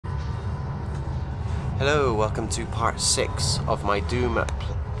Hello, welcome to part 6 of my Doom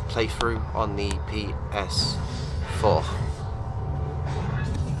playthrough on the PS4.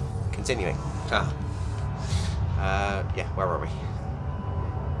 Continuing. Yeah, where were we?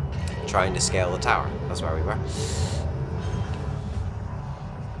 Trying to scale the tower, that's where we were.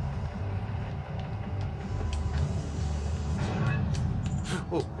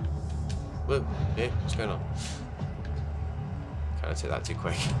 Oh, whoa, yeah, what's going on? Kind of took that too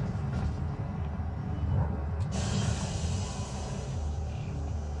quick.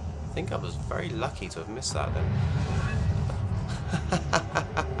 I think I was very lucky to have missed that then.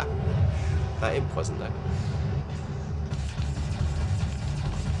 That imp wasn't there.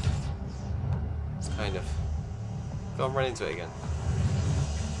 It's kind of... Go and run into it again.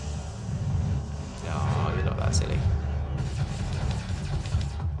 Oh, you're not that silly.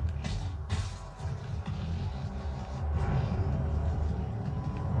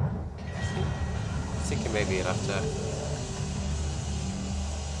 I'm thinking maybe you'd have to...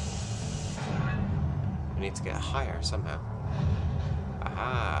 We need to get higher somehow.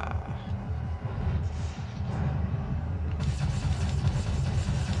 Aha!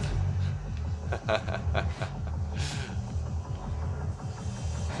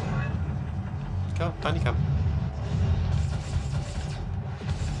 Come, down you come.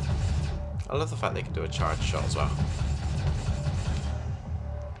 I love the fact they can do a charge shot as well.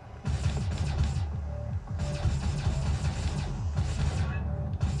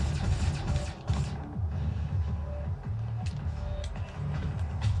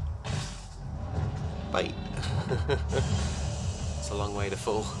 Bite. It's a long way to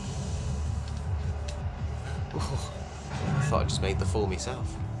fall. Ooh, I thought I just made the fall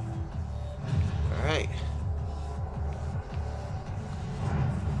myself. Alright.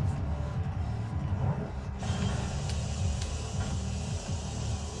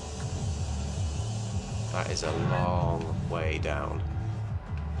 That is a long way down.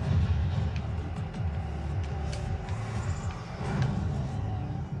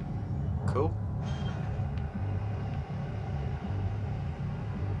 Cool.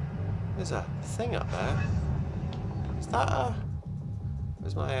 There's a thing up there. Is that a...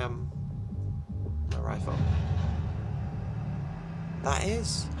 Where's my rifle? That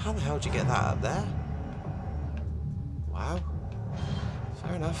is? How the hell did you get that up there? Wow.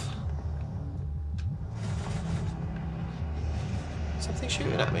 Fair enough. Something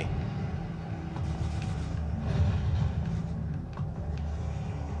shooting at me.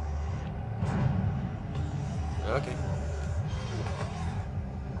 Okay.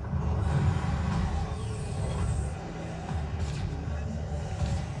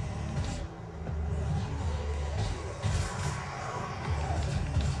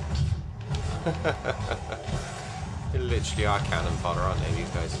 They literally are cannon fodder, aren't they, these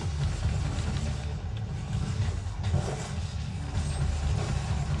guys?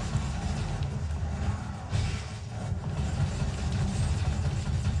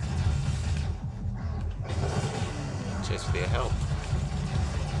 Cheers for your help.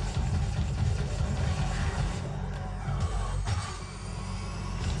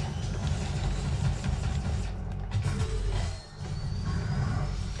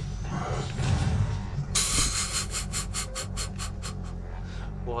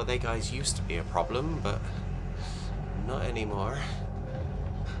 Well, they guys used to be a problem, but not anymore.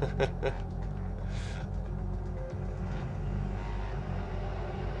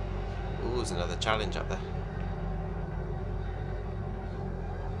 Ooh, there's another challenge up there.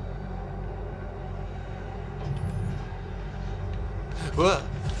 Whoa!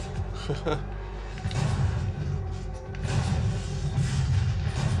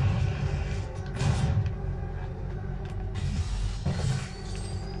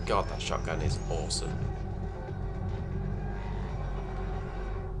 God, that shotgun is awesome.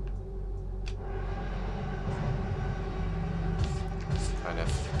 It's kind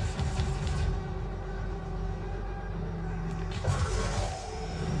of...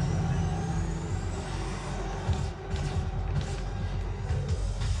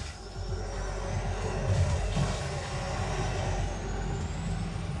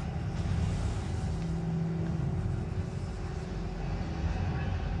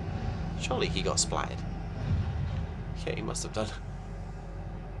 Surely he got splattered. Yeah, he must have done.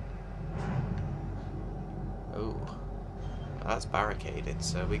 Oh, that's barricaded,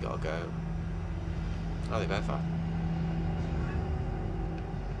 so we gotta go. Oh, they both are.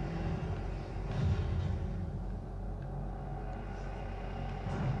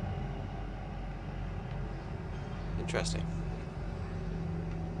 Interesting.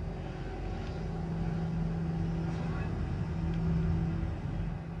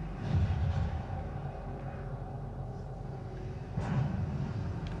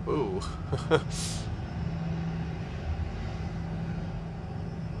 Ooh.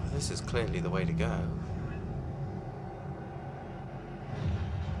 This is clearly the way to go.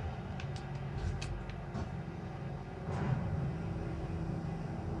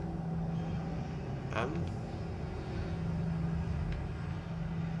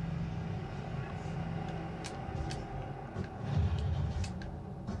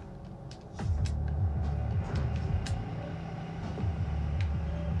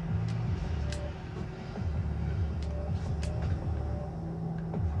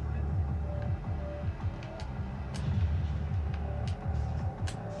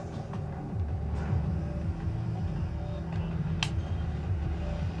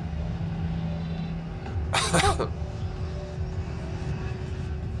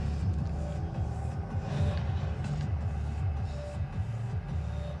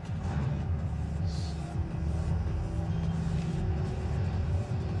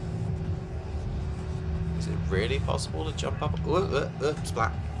 Is it really possible to jump up?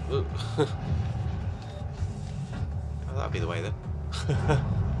 Splat. Ooh. Oh, that'd be the way then.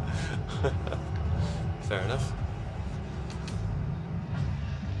 Fair enough.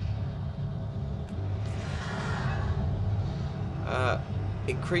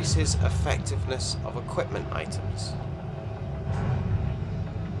 Increases effectiveness of equipment items.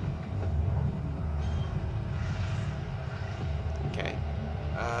 Okay.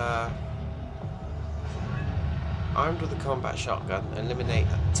 Armed with a combat shotgun, eliminate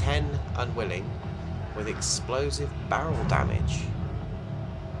 10 unwilling with explosive barrel damage.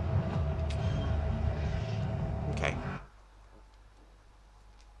 Okay.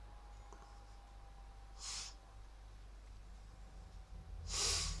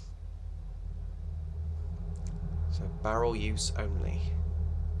 So barrel use only.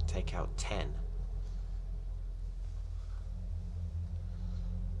 Take out 10.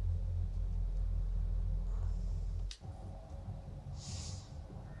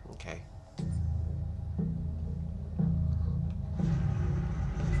 Okay.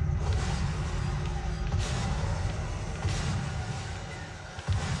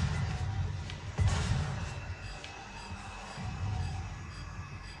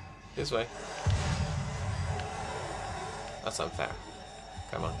 This way. That's unfair.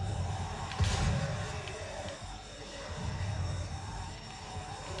 Come on.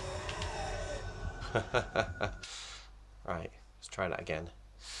 Right, let's try that again.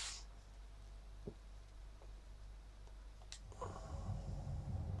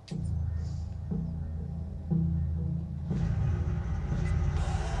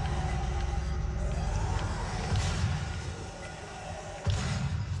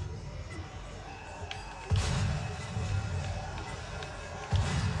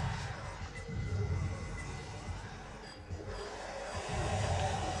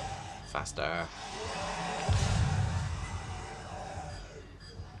 Faster.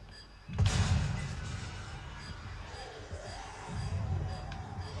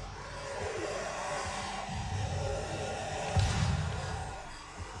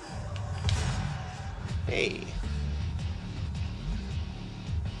 Hey.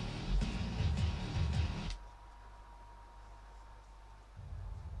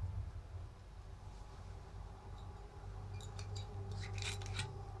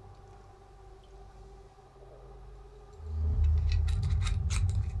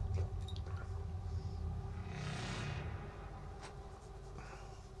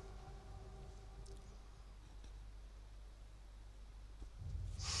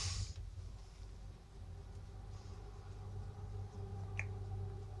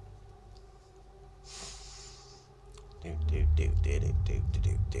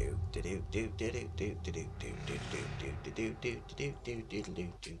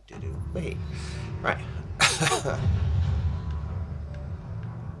 Wait, right.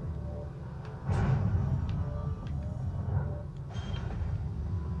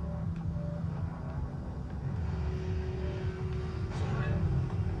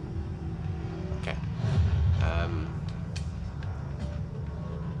 Okay.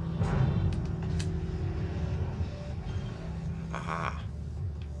 Aha.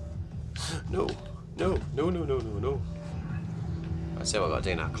 No, no, no, no, no, no, no. I see what I've got to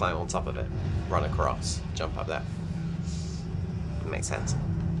do now. Climb on top of it, run across, jump up there. Makes sense.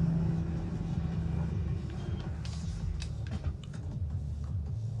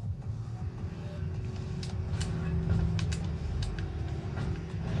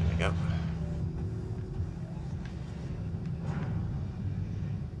 There we go.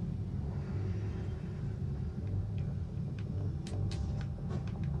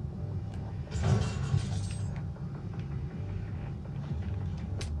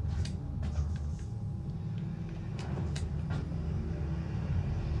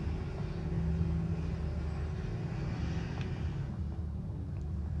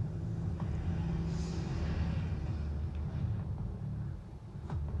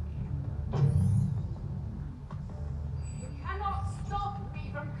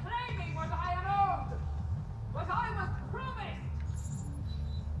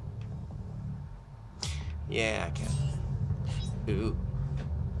 Yeah, I can. Ooh.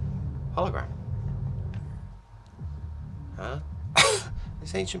 Hologram. Huh?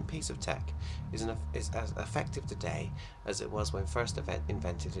 This ancient piece of tech is as effective today as it was when first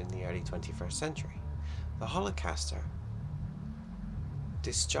invented in the early 21st century. The Holocaster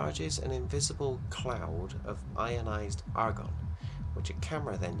discharges an invisible cloud of ionized argon, which a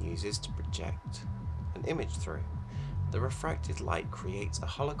camera then uses to project an image through. The refracted light creates a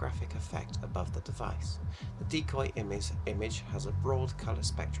holographic effect above the device. The decoy image has a broad colour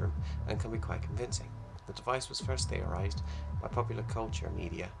spectrum and can be quite convincing. The device was first theorised by popular culture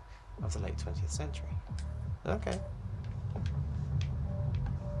media of the late 20th century. Okay.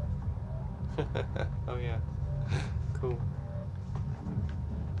 Oh yeah. Cool.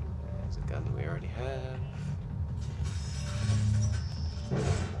 There's a gun we already have.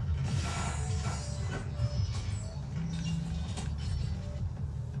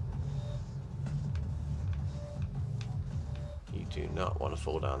 You do not want to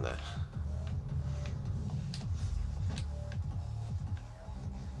fall down there.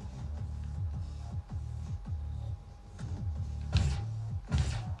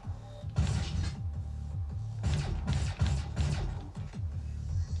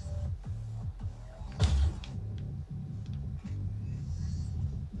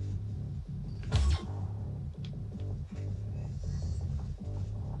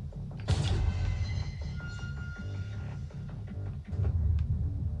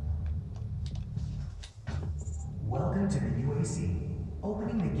 Welcome to the UAC,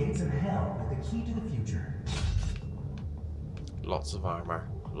 opening the gates of hell with the key to the future. Lots of armor,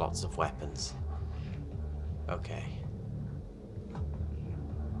 lots of weapons. Okay.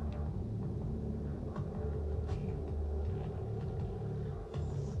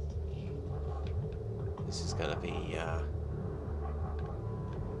 This is gonna be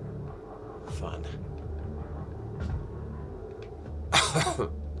fun.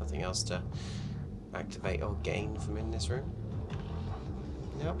 Nothing else to activate or gain from in this room?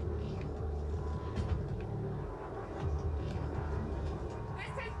 Yep.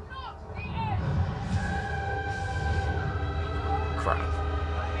 This is not the end! Crap.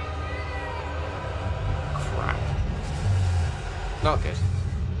 Crap. Not good.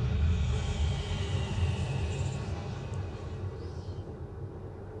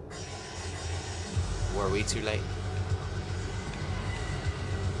 Were we too late?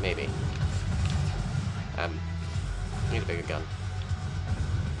 Maybe. Need a bigger gun.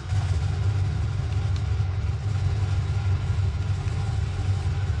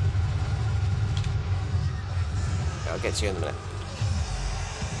 I'll get to you in a minute.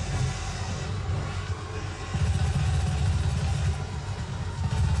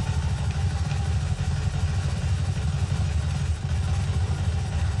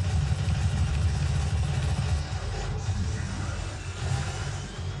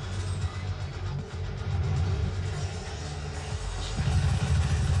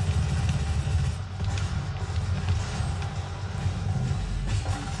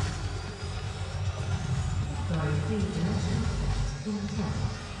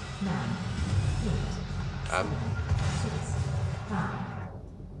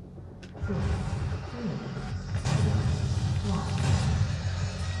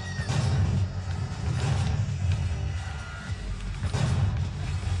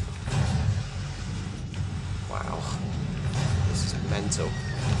 Wow. This is mental.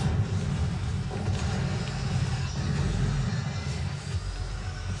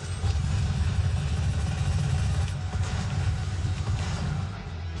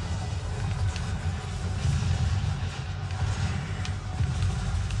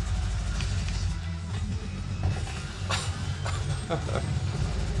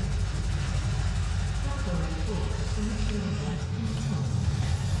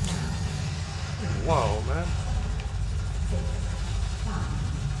 Whoa, man.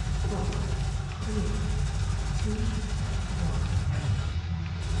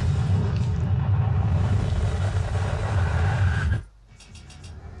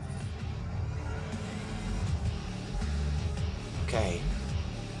 Okay.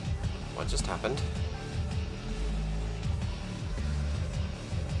 What just happened?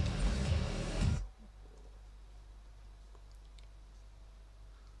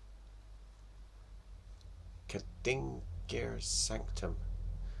 Kadingir Sanctum.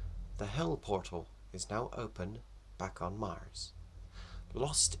 The Hell Portal is now open back on Mars.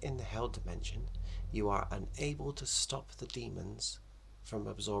 Lost in the Hell Dimension, you are unable to stop the demons from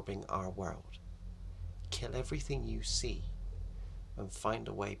absorbing our world. Kill everything you see and find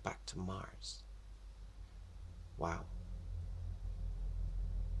a way back to Mars. Wow.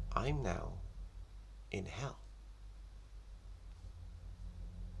 I'm now in hell.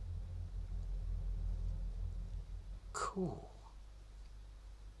 Cool.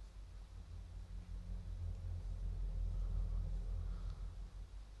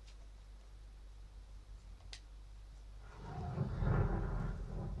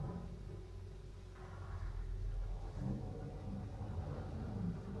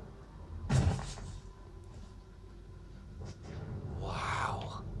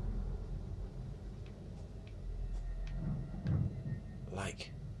 Wow.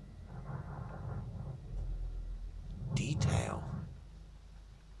 Like detail.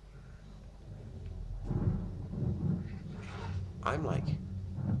 I'm like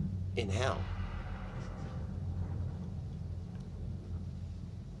in hell.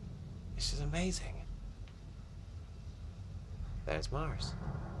 This is amazing. There's Mars.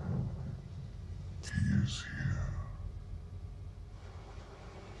 He is here.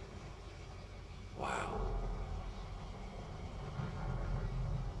 Wow.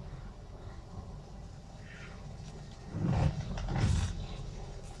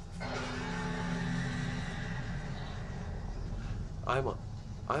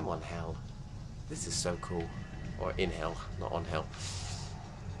 I'm on hell. This is so cool. Or in hell, not on hell.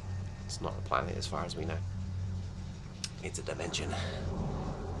 It's not a planet as far as we know. It's a dimension.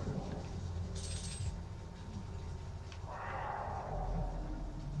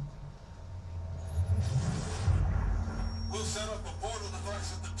 We'll set up a portal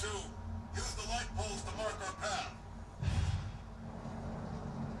device at the tomb. Use the light poles to mark our path.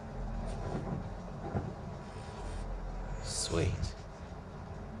 Sweet.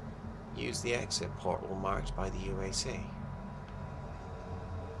 Use the exit portal marked by the UAC.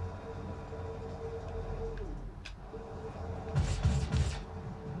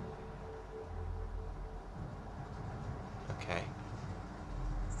 Okay.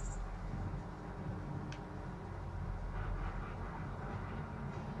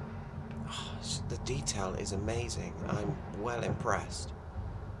 Oh, the detail is amazing. I'm well impressed.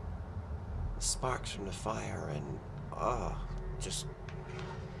 The sparks from the fire and just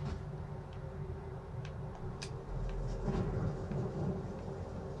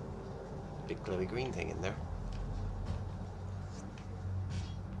big glowy green thing in there.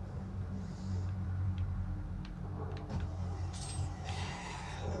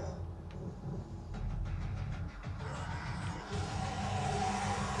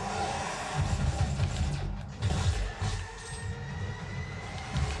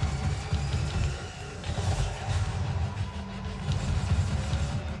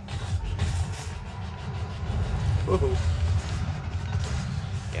 Woohoo.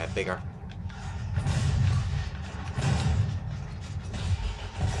 Yeah, bigger.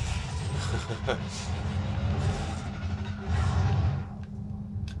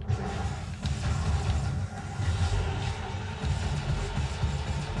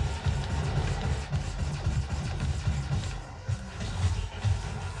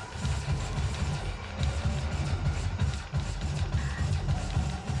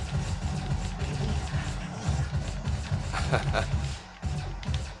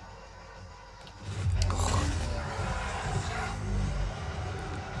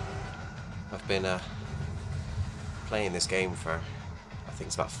 I've been playing this game for, I think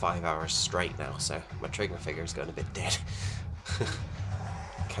it's about 5 hours straight now, so my trigger finger's going a bit dead.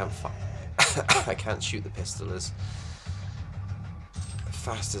 I can't shoot the pistol as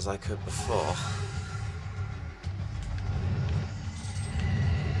fast as I could before.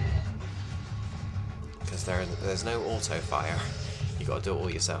 Because there's no auto fire. You got to do it all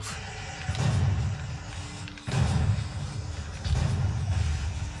yourself.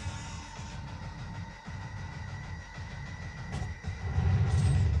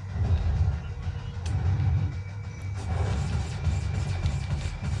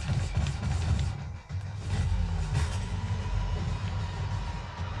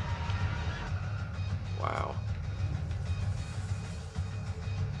 Wow.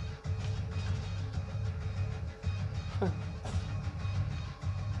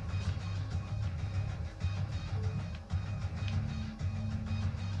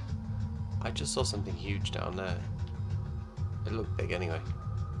 I just saw something huge down there. It looked big anyway.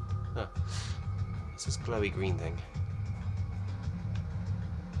 Huh. It's this glowy green thing.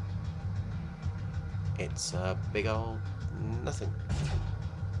 It's a big old nothing.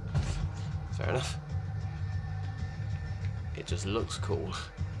 Fair enough. It just looks cool,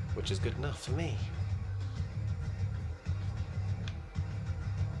 which is good enough for me.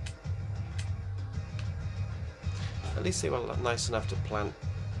 At least they were nice enough to plant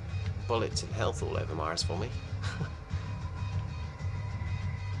bullets and health all over Mars for me.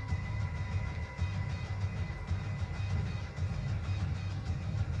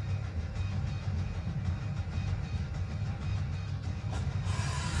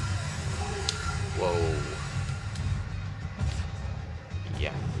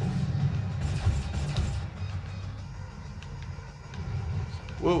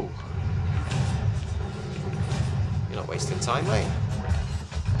 Whoa. You're not wasting time, mate.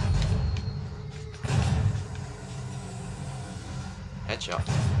 Headshot.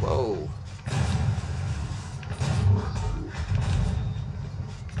 Whoa.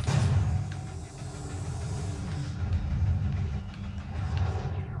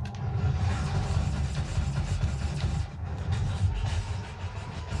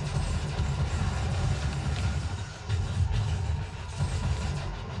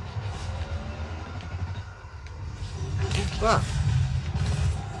 Ah.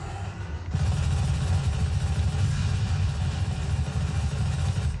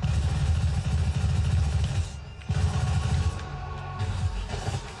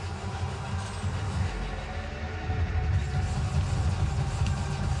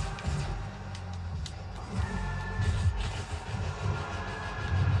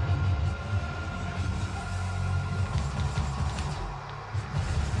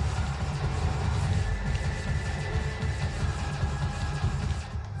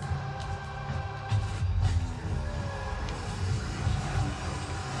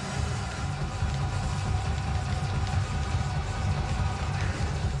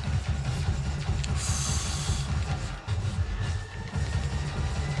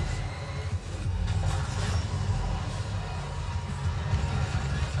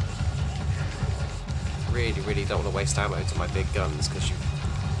 Really don't want to waste ammo to my big guns because you,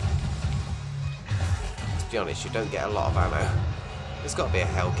 to be honest, you don't get a lot of ammo. There's got to be a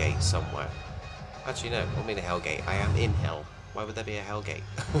hellgate somewhere. Actually, no, I don't mean a hellgate. I am in hell. Why would there be a hellgate?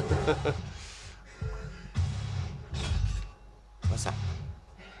 What's that?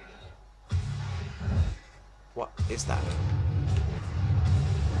 What is that?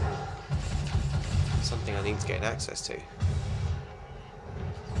 Something I need to gain access to.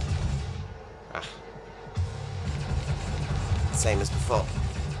 Ah. Same as before.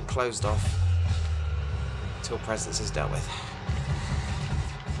 Closed off until presence is dealt with.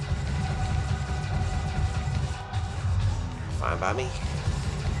 Fine by me.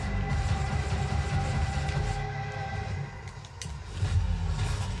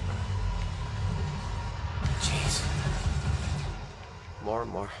 Jeez. More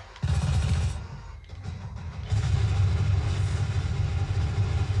and more.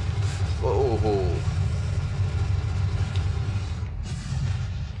 Whoa.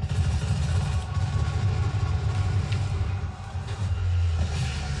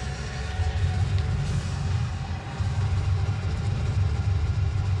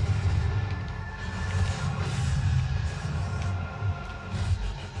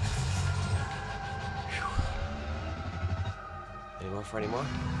 For any more?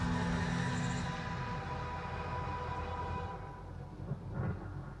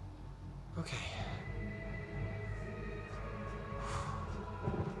 Okay.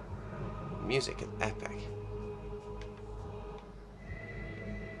 Music is epic.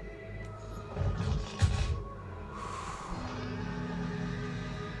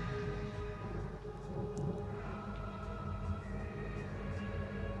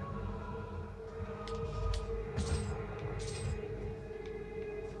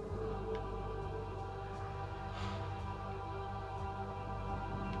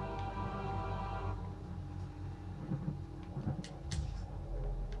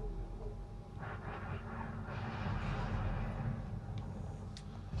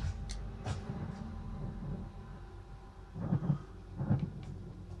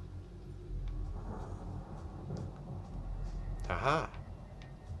 Aha!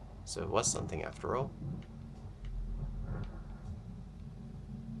 So it was something after all.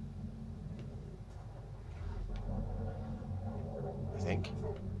 I think.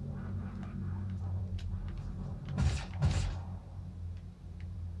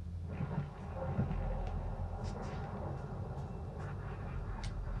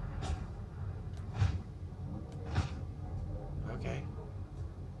 Okay.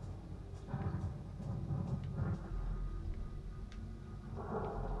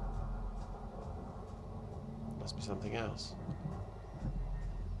 Must be something else.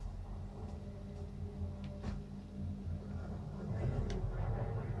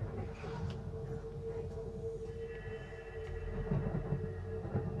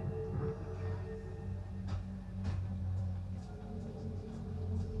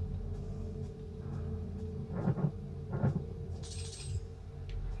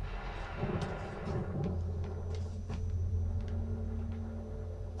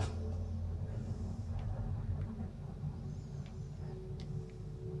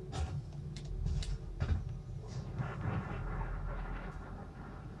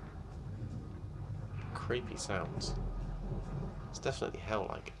 Creepy sounds. It's definitely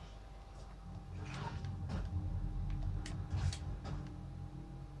hell-like.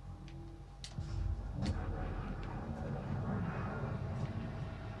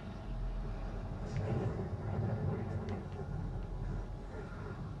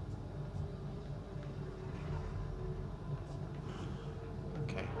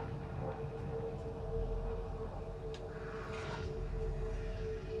 Okay.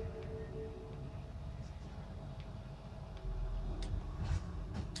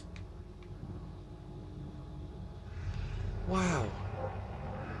 Wow.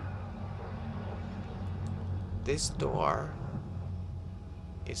 This door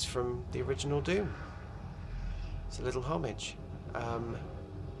is from the original Doom. It's a little homage.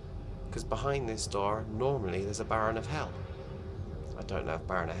 Because behind this door, normally there's a Baron of Hell. I don't know if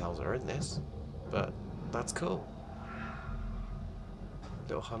Baron of Hells are in this, but that's cool.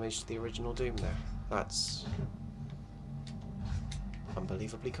 Little homage to the original Doom there. That's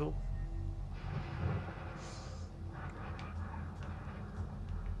unbelievably cool.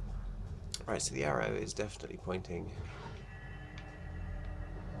 Right, so the arrow is definitely pointing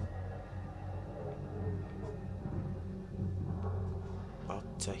well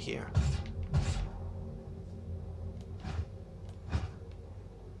to here.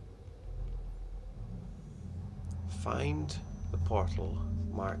 Find the portal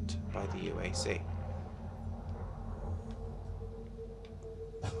marked by the UAC.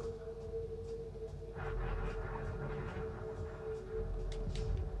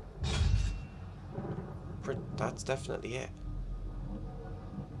 That's definitely it.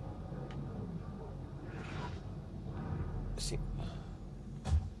 See.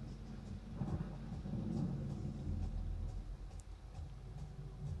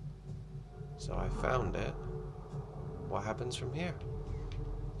 So I found it. What happens from here?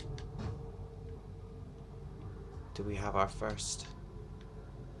 Do we have our first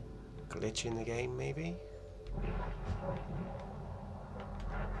glitch in the game, maybe?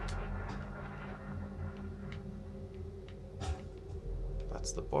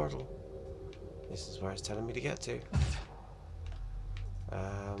 That's the portal. This is where it's telling me to get to.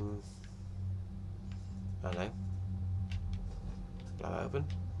 I don't know. Blow it open.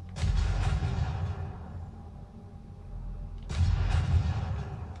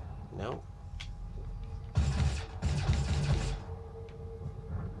 No.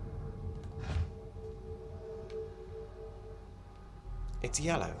 It's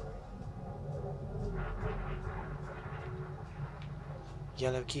yellow.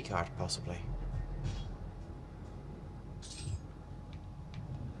 Yellow keycard, possibly.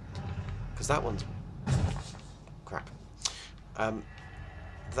 Because that one's... crap.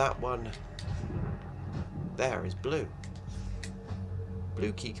 That one there is blue.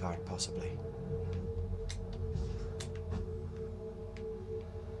 Blue keycard, possibly.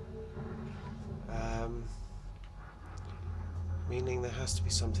 Meaning there has to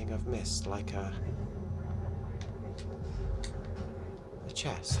be something I've missed, like a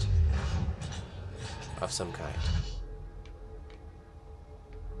chest of some kind.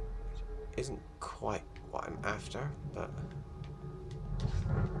 Isn't quite what I'm after, but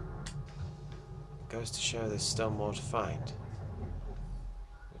it goes to show there's still more to find.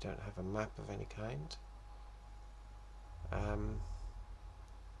 We don't have a map of any kind.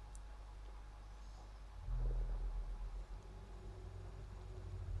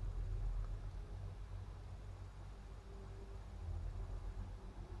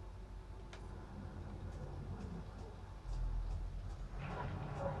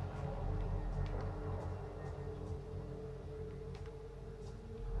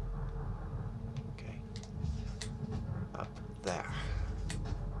 There.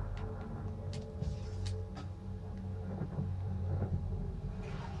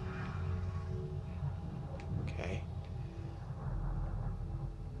 Okay.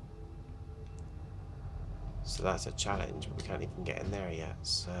 So that's a challenge, but we can't even get in there yet,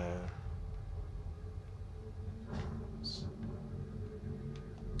 so...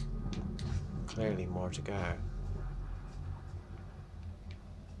 clearly more to go.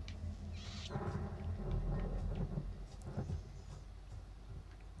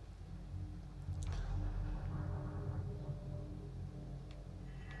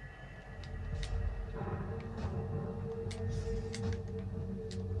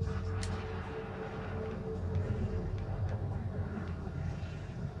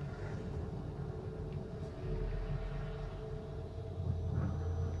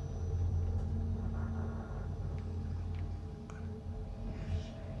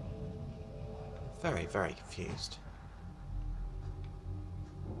 Very, very confused.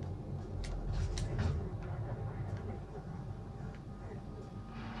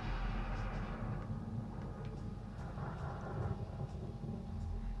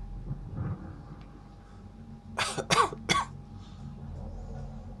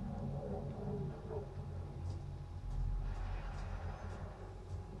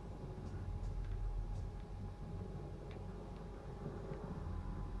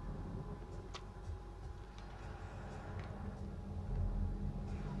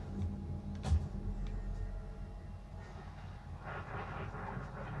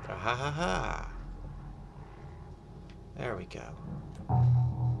 ha ha ha. There we go.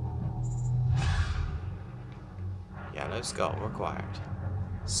 Yellow skull required.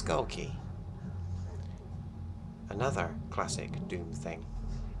 Skull key. Another classic Doom thing.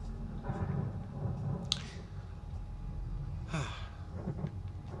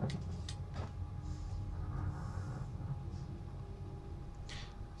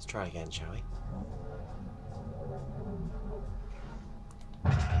 Let's try again, shall we?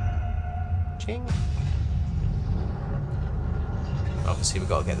 Ching. Obviously we've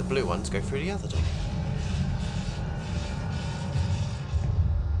got to get the blue one to go through the other door.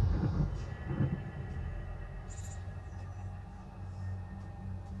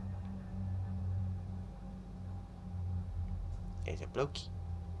 Here's a blokey.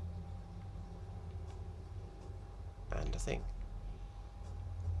 And a thing.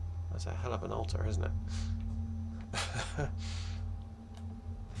 That's a hell of an altar, isn't it? In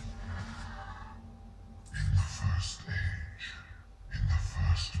the first age, in the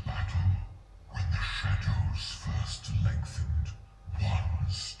first battle, when the shadows first lengthened, one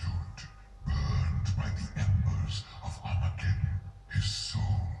stood, burned by the embers of Armageddon, his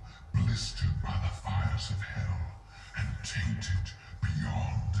soul blistered by the fires of hell, and tainted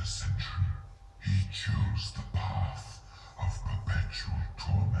beyond ascension. He chose the path of perpetual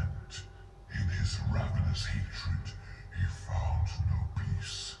torment. In his ravenous hatred, he found no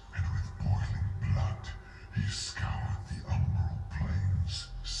peace, and with boiling blood, he scoured the umbral plains,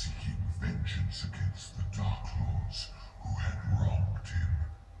 seeking vengeance against the Dark Lords who had wronged him.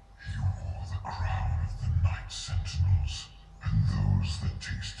 He wore the crown of the Night Sentinels, and those that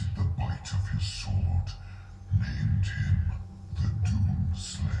tasted the bite of his sword named him the Doom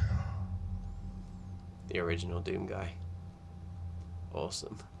Slayer. The original Doom guy.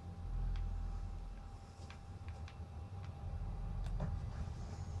 Awesome.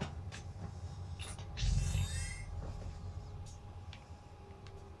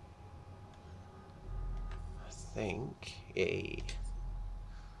 I think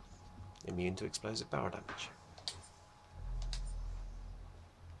immune to explosive power damage.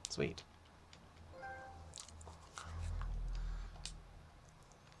 Sweet.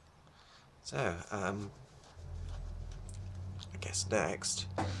 So, I guess next,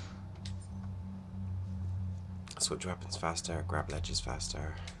 switch weapons faster, grab ledges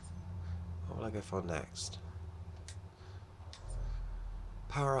faster. What will I go for next?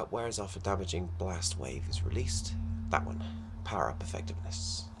 Power up wears off a damaging blast wave is released. That one. Power up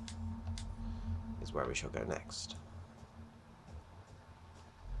effectiveness is where we shall go next.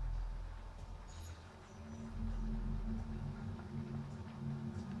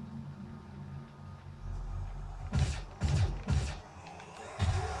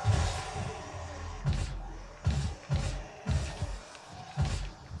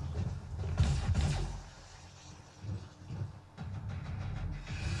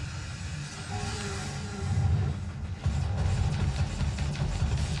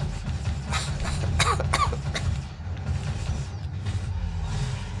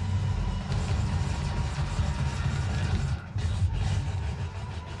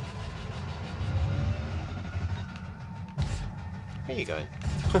 Where are you going?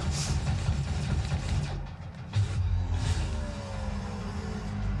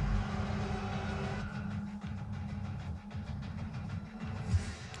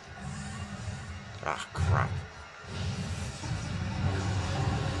 Ah, crap.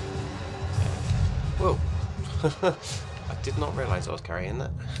 Whoa. I did not realise I was carrying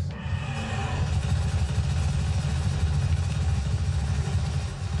that.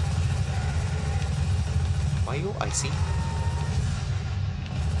 Why are you icy?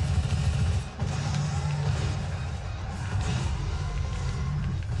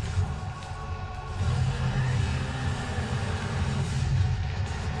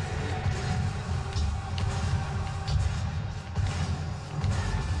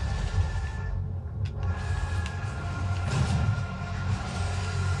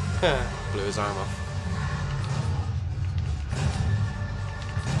 Blew his arm off.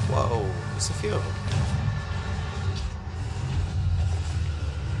 Whoa, there's a few of them.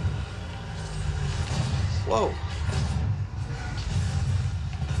 Whoa.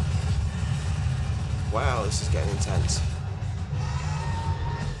 Wow, this is getting intense.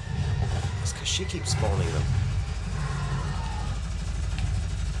 It's because she keeps spawning them.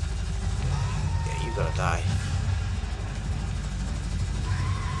 Yeah, you gotta die.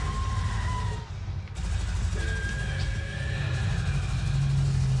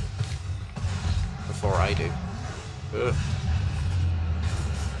 Before I do. Ugh.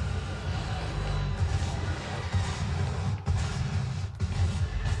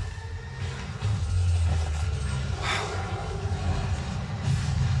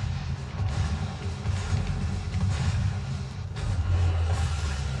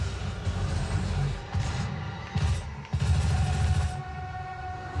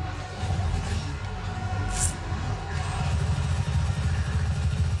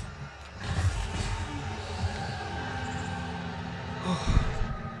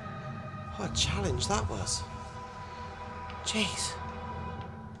 What a challenge that was. Jeez.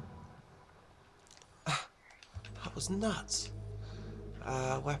 That was nuts.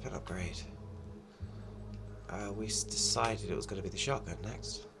 Weapon upgrade. We decided it was going to be the shotgun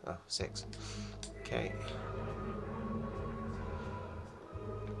next. Oh, 6. Okay.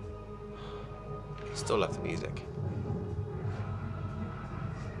 Still love the music.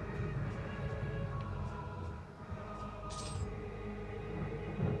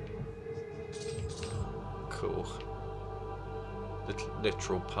 Cool.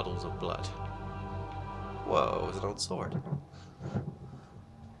 Literal puddles of blood. Whoa, it's an old sword.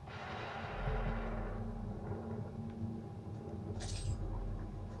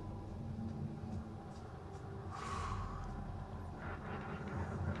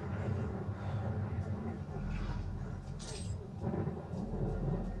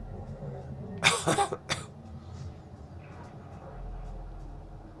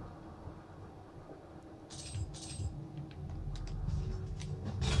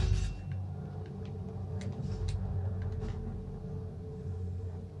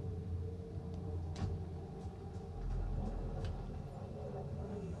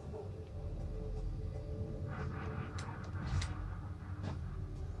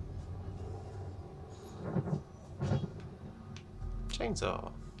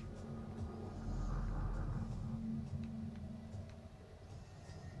 Chainsaw.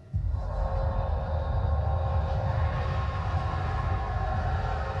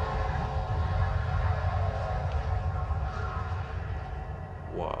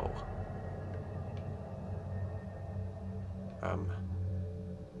 Whoa.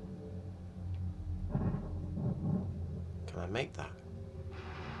 Can I make that?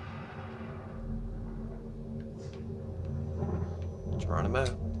 Geronimo.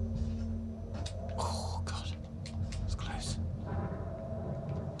 Oh god, it's close.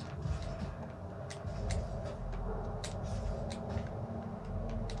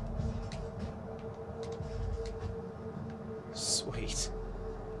 Sweet.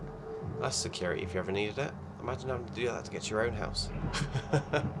 That's security if you ever needed it. Imagine having to do that to get to your own house.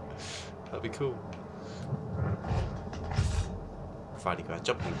 That'd be cool. Provided you had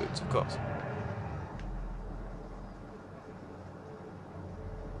jumping boots, of course.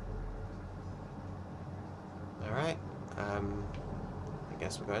 Alright, I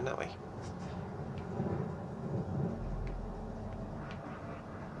guess we're going that way.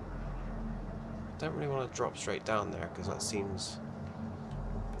 Don't really want to drop straight down there because that seems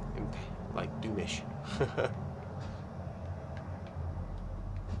like doomish.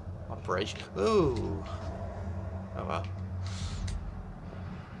 Operation. Ooh. Oh well. I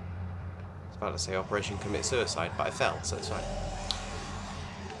was about to say Operation Commit Suicide, but I fell, so it's fine.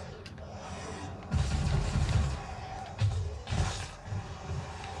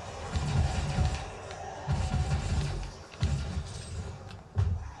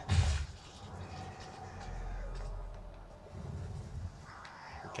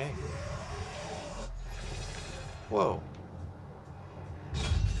 Okay. Whoa.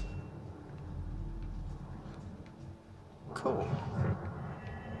 Cool.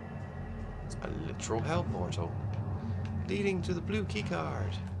 It's a literal hell portal leading to the blue key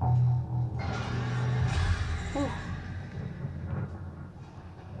card. Whew.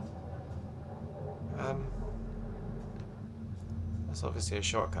 That's obviously a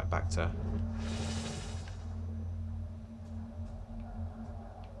shortcut back to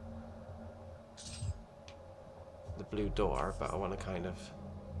the blue door, but I want to kind of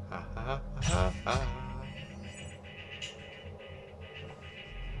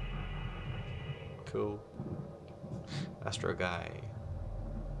cool. Astro guy.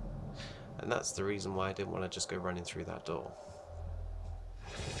 And that's the reason why I didn't want to just go running through that door.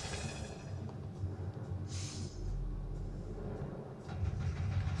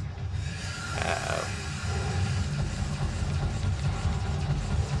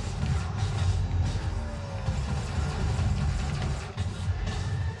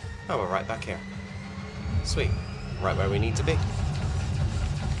 Oh, we're right back here. Sweet. Right where we need to be.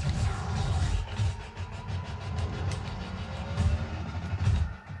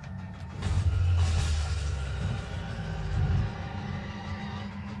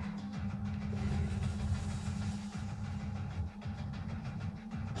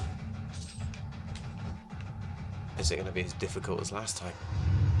 Is it going to be as difficult as last time?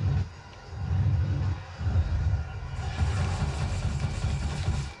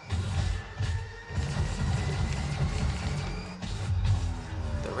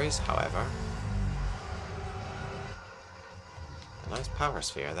 There is, however, a nice power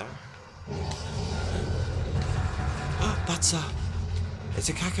sphere there. That's it's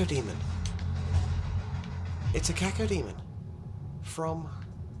a Cacodemon. It's a cacodemon from...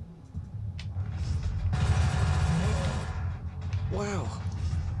 Wow.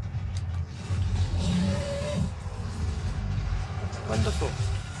 Wonderful.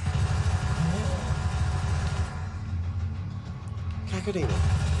 Cacodemon.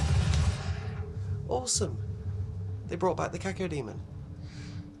 Awesome. They brought back the cacodemon.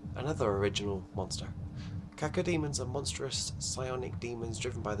 Another original monster. Cacodemons are monstrous psionic demons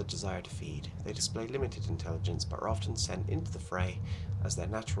driven by the desire to feed. They display limited intelligence but are often sent into the fray as their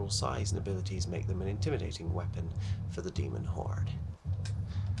natural size and abilities make them an intimidating weapon for the demon horde.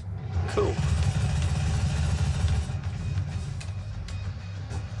 Cool.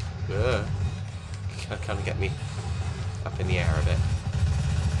 Kind of get me up in the air a bit.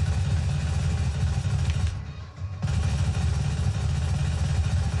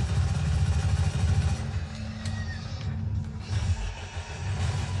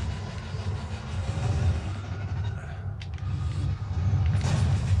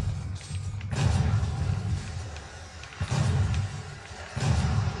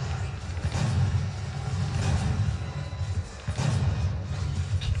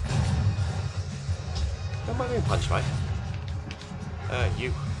 Am I being punched by?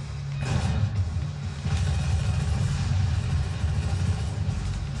 You.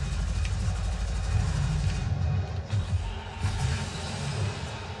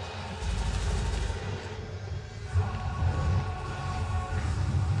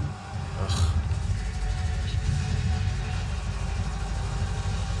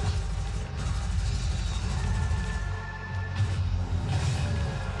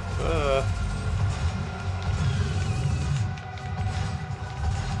 Ugh.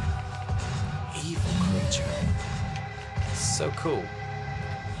 Evil creature. So cool.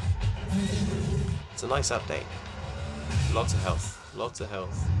 It's a nice update. Lots of health. Lots of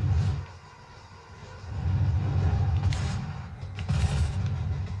health.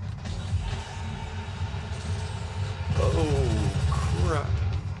 Oh, crap.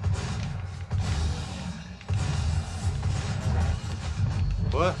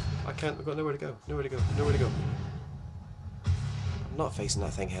 What? I can't. I've got nowhere to go. Nowhere to go. Nowhere to go. I'm not facing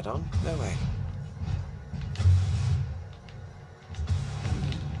that thing head on. No way.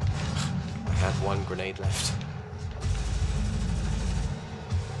 I had one grenade left.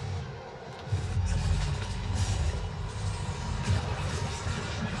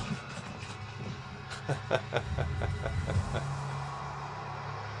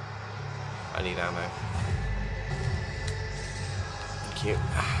 I need ammo. Thank you.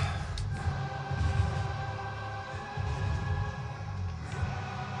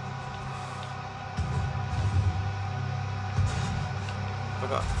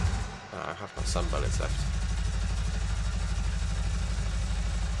 Forgot. I have got some bullets left.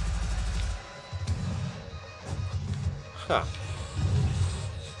 Huh.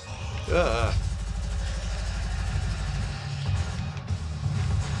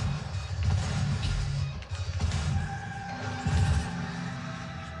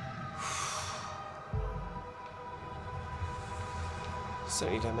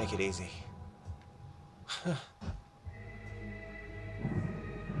 Certainly don't make it easy.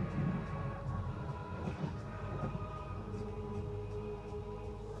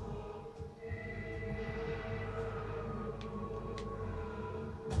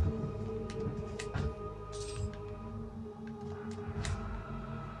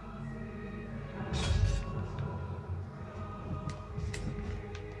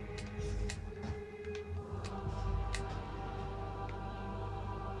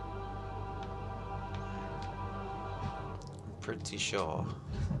 Pretty sure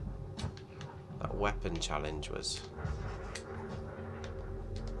that weapon challenge was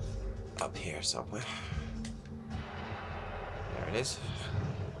up here somewhere. There it is.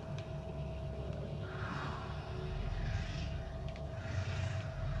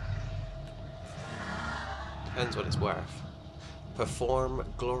 Depends what it's worth. Perform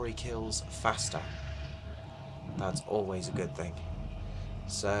glory kills faster. That's always a good thing.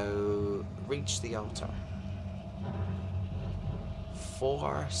 So, reach the altar.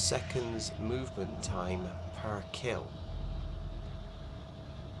 4 seconds movement time per kill.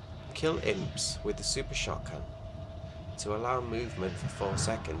 Kill imps with the super shotgun. To allow movement for 4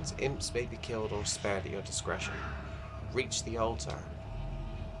 seconds, imps may be killed or spared at your discretion. Reach the altar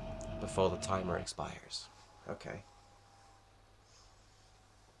before the timer expires. Okay.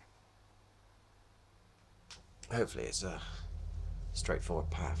 Hopefully it's a straightforward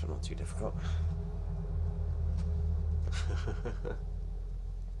path and not too difficult.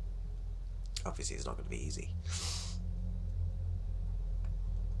 Obviously it's not going to be easy.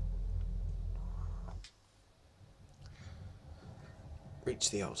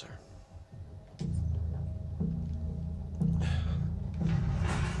 Reach the altar.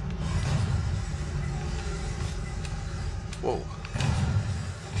 Whoa.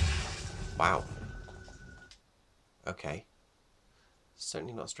 Wow. Okay.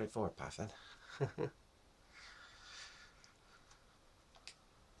 Certainly not a straightforward path then.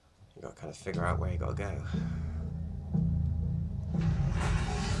 You gotta kind of figure out where you gotta go.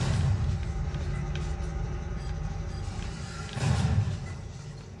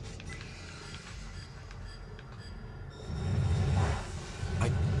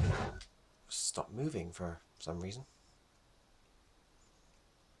 I stopped moving for some reason.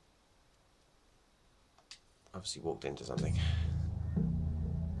 Obviously walked into something.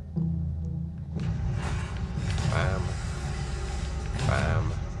 Bam.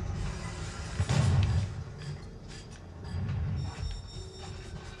 Bam.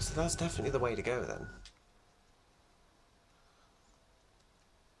 So that's definitely the way to go then.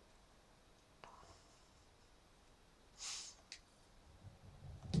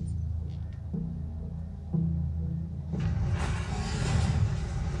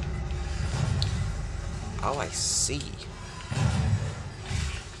 Oh, I see.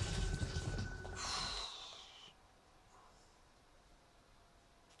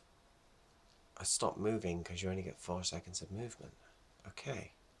 I stopped moving because you only get 4 seconds of movement.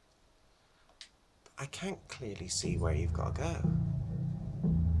 Okay. But I can't clearly see where you've got to go.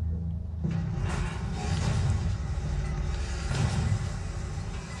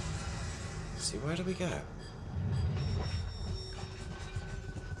 See, where do we go?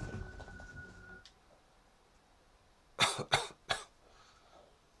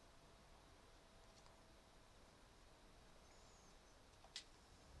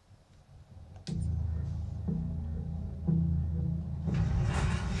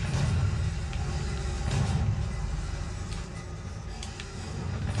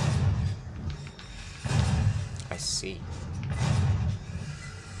 I see.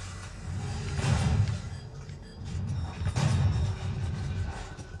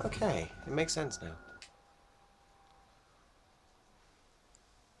 Okay, it makes sense now.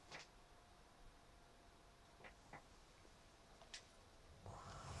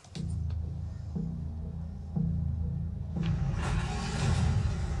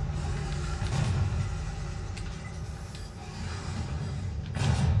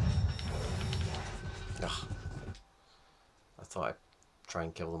 Ugh. I thought I'd try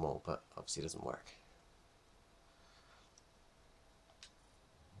and kill them all, but obviously it doesn't work.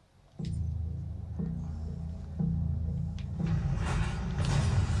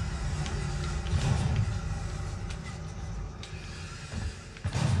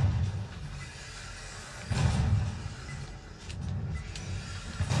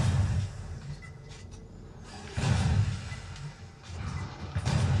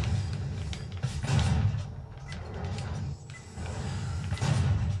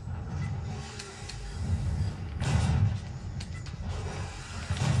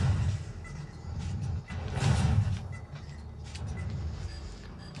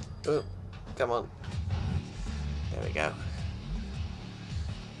 Oh, come on. There we go.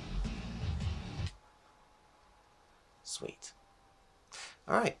 Sweet.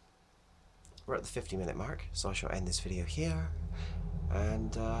 Alright. We're at the 50-minute mark, so I shall end this video here.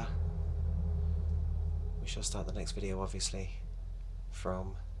 And we shall start the next video, obviously,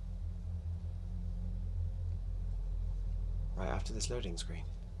 from right after this loading screen.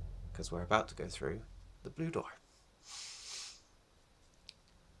 Because we're about to go through the blue door.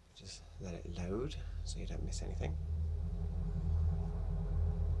 Just let it load so you don't miss anything.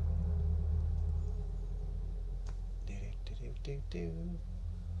 Do do do do do.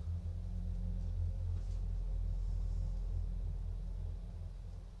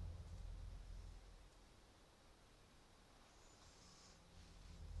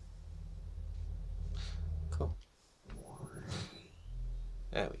 Cool.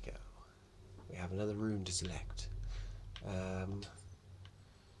 There we go. We have another room to select.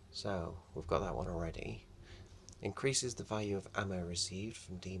 So, we've got that one already. Increases the value of ammo received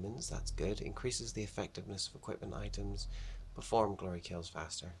from demons, that's good. Increases the effectiveness of equipment items. Perform glory kills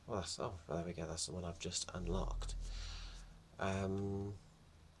faster. Well, that's, oh, well, there we go, that's the one I've just unlocked. Ammo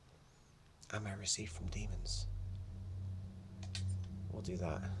received from demons. We'll do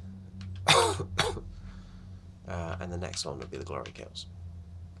that. And the next one will be the glory kills.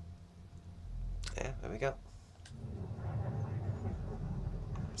 Yeah, there we go.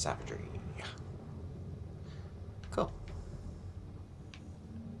 Savagery. Cool.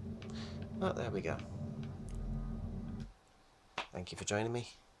 Well, there we go. Thank you for joining me.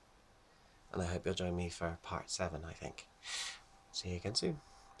 And I hope you'll join me for part 7, I think. See you again soon.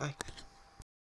 Bye.